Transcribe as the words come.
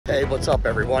Hey, what's up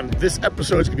everyone? This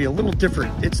episode is gonna be a little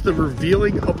different. It's the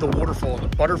revealing of the waterfall in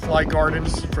the butterfly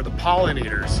gardens for the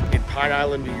pollinators in Pine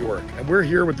Island, New York. And we're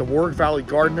here with the Warwick Valley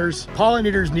gardeners.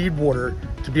 Pollinators need water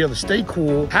to be able to stay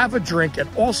cool, have a drink, and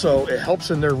also it helps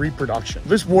in their reproduction.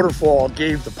 This waterfall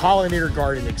gave the pollinator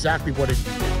garden exactly what it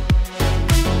needed.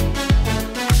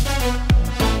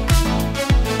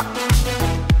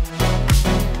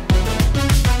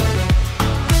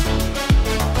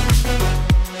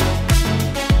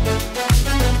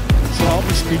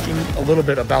 Speaking a little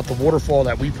bit about the waterfall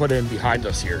that we put in behind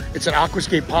us here. It's an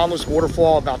aquascape pondless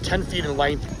waterfall, about 10 feet in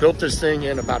length. Built this thing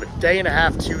in about a day and a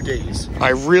half, 2 days. I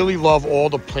really love all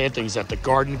the plantings that the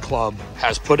garden club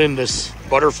has put in this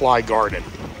butterfly garden.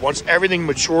 Once everything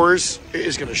matures, it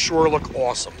is gonna sure look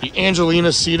awesome. The Angelina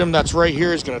sedum that's right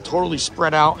here is gonna totally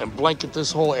spread out and blanket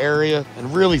this whole area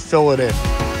and really fill it in.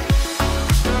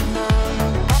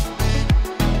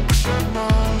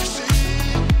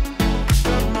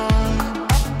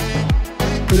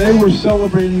 Today we're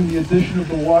celebrating the addition of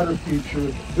the water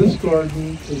feature. This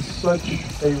garden is such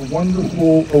a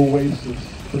wonderful oasis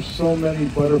for so many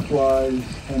butterflies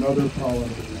and other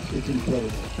pollinators. It's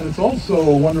incredible. And it's also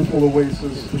a wonderful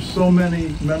oasis for so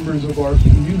many members of our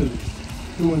community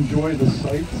who enjoy the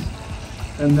sights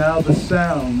and now the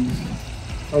sounds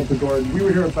of the garden. We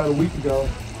were here about a week ago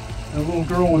and a little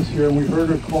girl was here and we heard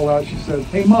her call out. She said,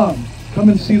 "Hey Mom, come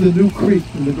and see the new creek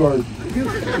in the garden."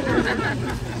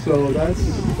 So that's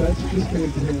just an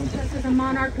example. This is a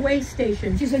monarch way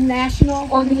station. She's a national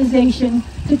organization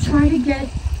to try to get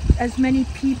as many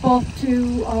people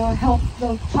to help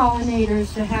the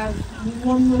pollinators to have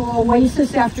one little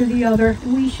oasis after the other.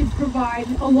 We should provide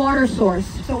a water source.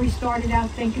 So we started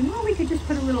out thinking, well, we could just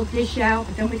put a little dish out,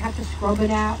 but then we'd have to scrub it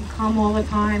out and come all the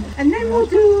time. And then we'll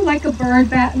do like a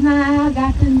bird bath. Nah,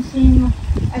 that didn't seem...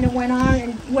 And it went on,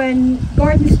 and when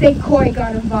Garden State Koi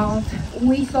got involved,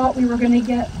 we thought we were going to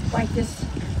get like this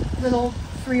little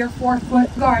 3 or 4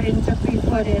 foot garden to be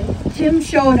put in. Tim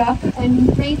showed up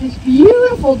and made this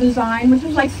beautiful design, which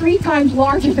was like 3 times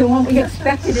larger than what we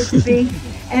expected it to be,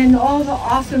 and all the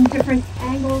awesome different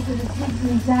angles and zigs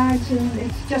and zags, and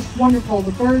it's just wonderful.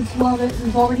 The birds love it.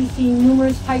 We've already seen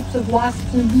numerous types of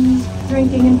wasps and bees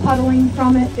drinking and puddling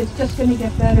from it. It's just going to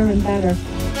get better and better.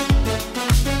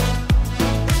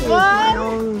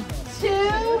 1,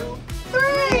 2, 3!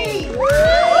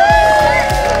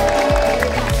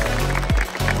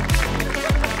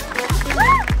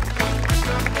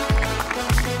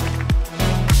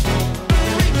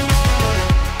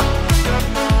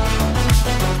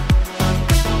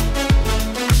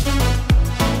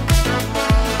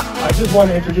 I just want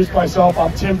to introduce myself.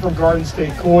 I'm Tim from Garden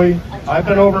State Koi. I've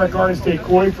been over at Garden State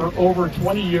Koi for over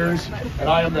 20 years, and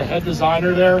I am the head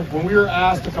designer there. When we were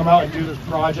asked to come out and do this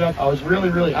project, I was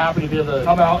really happy to be able to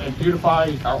come out and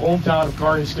beautify our hometown of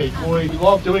Garden State Koi. We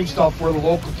love doing stuff for the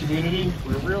local community.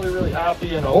 We're really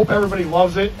happy, and I hope everybody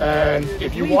loves it. And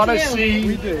if you want to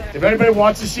see, if anybody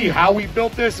wants to see how we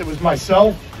built this, it was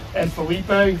myself and Felipe.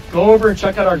 Go over and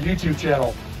check out our YouTube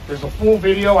channel. There's a full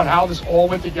video on how this all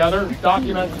went together. We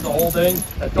documented the whole thing.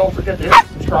 And don't forget to hit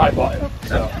the subscribe button.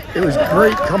 So, it was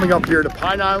great coming up here to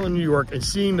Pine Island, New York, and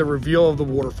seeing the reveal of the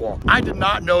waterfall. I did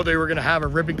not know they were going to have a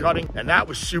ribbon cutting, and that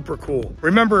was super cool.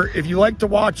 Remember, if you like to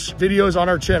watch videos on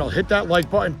our channel, hit that like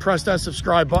button, press that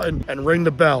subscribe button, and ring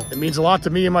the bell. It means a lot to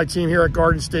me and my team here at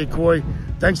Garden State Koi.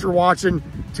 Thanks for watching.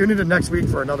 Tune in next week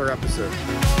for another episode.